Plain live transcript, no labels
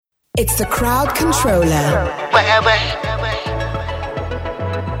It's the crowd controller.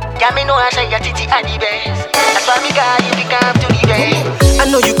 I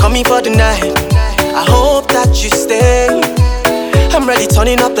know you coming for the night. I hope that you stay. I'm ready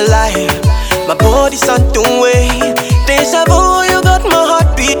turning up the light. My body's on the way. Deja vu, you got my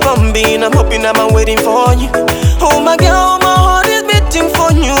heartbeat pumping. I'm hoping I'm waiting for you. Oh my girl, my heart is beating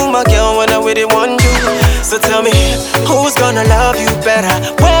for you. My girl, when I really want you. So tell me, who's gonna love you better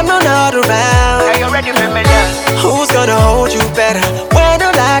when I'm not around? Are you ready for me, girl? Who's gonna hold you better when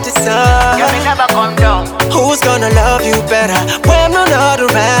the light is on? You may never come down. Who's gonna love you better when I'm not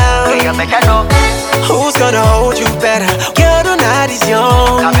around? You better know. Who's gonna hold you better? Girl, the night is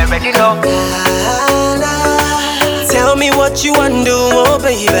young. I'm ready now. Tell me what you wanna do, oh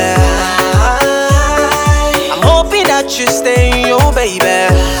baby. I'm hoping that you stay, oh baby.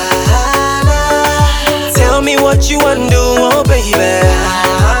 Tell me what you wanna do, oh baby.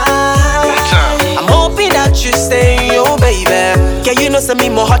 I'm hoping that you stay, oh baby. Yeah, you know say me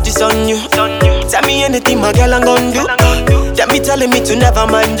more heart is on you. Tell me anything my girl I'm gonna do. That me telling me to never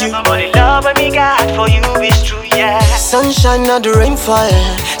mind you. Only love me got for you is true, yeah. Sunshine or the rainfall,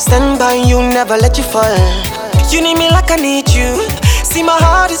 stand by you, never let you fall. You need me like I need you. See my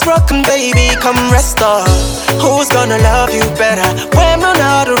heart is broken, baby, come rest up. Who's gonna love you better when I'm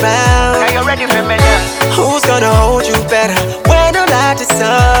not around? Are you ready for me, girl? Who's gonna hold you better when the light is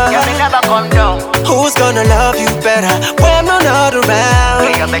on? You may never come down. Who's gonna love you better when I'm not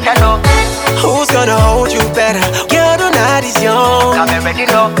around? You better know. Who's gonna hold you better? Girl, the night is young. I'm ready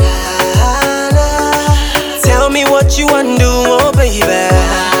now. Tell me what you wanna do, oh baby.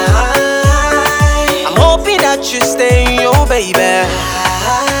 I'm hoping that you stay, oh baby.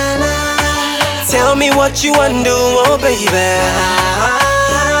 Tell me what you wanna do, oh baby.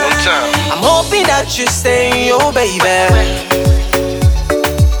 I'm hoping that you stay, oh baby.